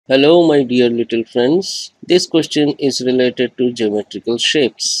Hello my dear little friends. This question is related to geometrical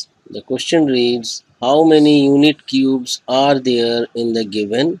shapes. The question reads, how many unit cubes are there in the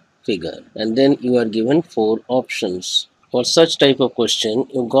given figure? And then you are given 4 options. For such type of question,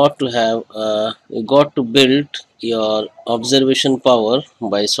 you got to build your observation power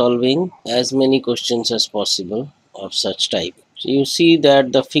by solving as many questions as possible of such type. So you see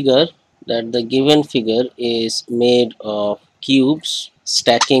that the given figure is made of cubes,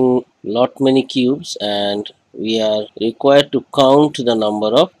 stacking lot many cubes, and we are required to count the number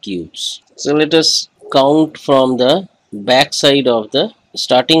of cubes. So let us count from the back side of the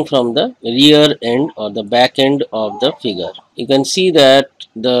starting from the rear end or the back end of the figure. You can see that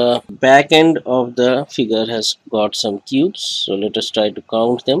the back end of the figure has got some cubes. So let us try to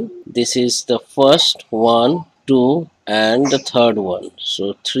count them. This is the first one, 2, and the third one.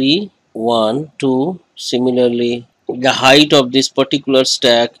 So 3, 1, 2. Similarly, the height of this particular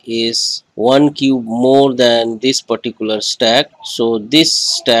stack is 1 cube more than this particular stack. So this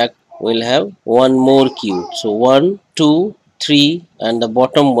stack will have one more cube. So 1, 2, 3, and the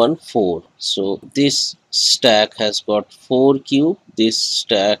bottom one 4. So this stack has got 4 cube. This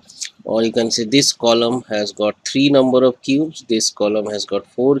stack, or you can say this column, has got 3 number of cubes. This column has got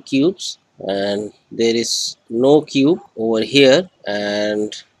 4 cubes, and there is no cube over here,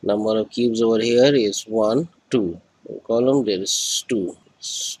 and number of cubes over here is 1, 2. Column there is 2.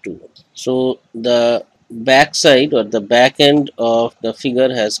 So the back side or the back end of the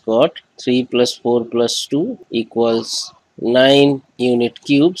figure has got 3 plus 4 plus 2 equals 9 unit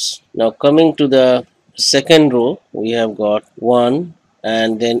cubes. Now coming to the second row, we have got 1,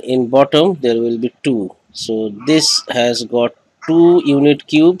 and then in bottom there will be 2. So this has got 2 unit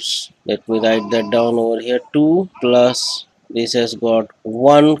cubes. Let me write that down over here. 2 plus this has got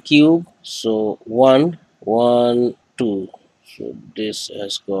 1 cube. So 1, 1, 2. So this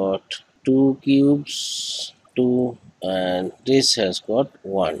has got 2 cubes, 2, and this has got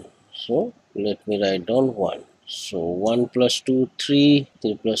 1. So let me write down 1. So 1 plus 2, 3,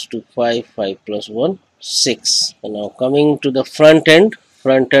 3 plus 2, 5, 5 plus 1, 6. And now coming to the front end,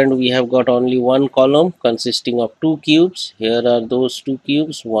 we have got only one column consisting of 2 cubes. Here are those 2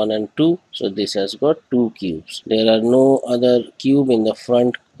 cubes, 1 and 2. So this has got 2 cubes. There are no other cube in the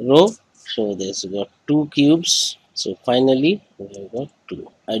front row. So this has got 2 cubes. So finally we have got 2.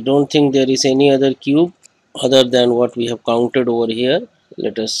 I don't think there is any other cube other than what we have counted over here.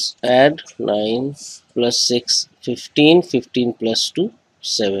 Let us add 9 plus 6, 15, 15 plus 2,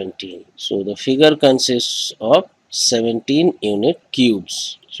 17. So the figure consists of 17 unit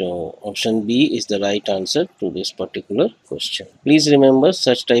cubes. So option B is the right answer to this particular question. Please remember,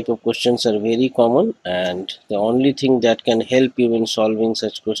 such type of questions are very common, and the only thing that can help you in solving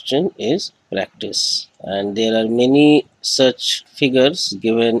such question is practice. And there are many such figures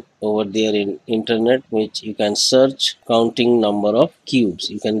given over there in internet, which you can search counting number of cubes.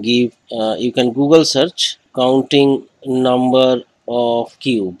 You can Google search counting number of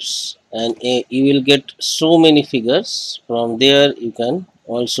cubes, and you will get so many figures. From there you can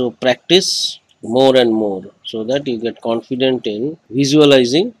also practice more and more, so that you get confident in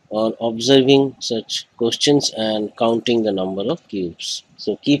visualizing or observing such questions and counting the number of cubes.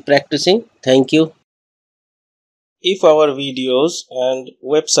 So keep practicing. Thank you. If our videos and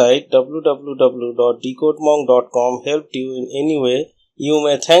website www.decodmonk.com helped you in any way, you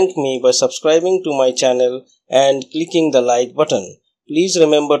may thank me by subscribing to my channel and clicking the like button. Please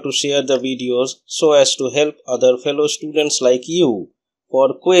remember to share the videos so as to help other fellow students like you.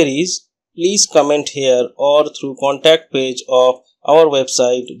 For queries, please comment here or through contact page of our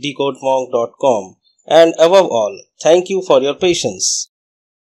website decodmonk.com. And above all, thank you for your patience.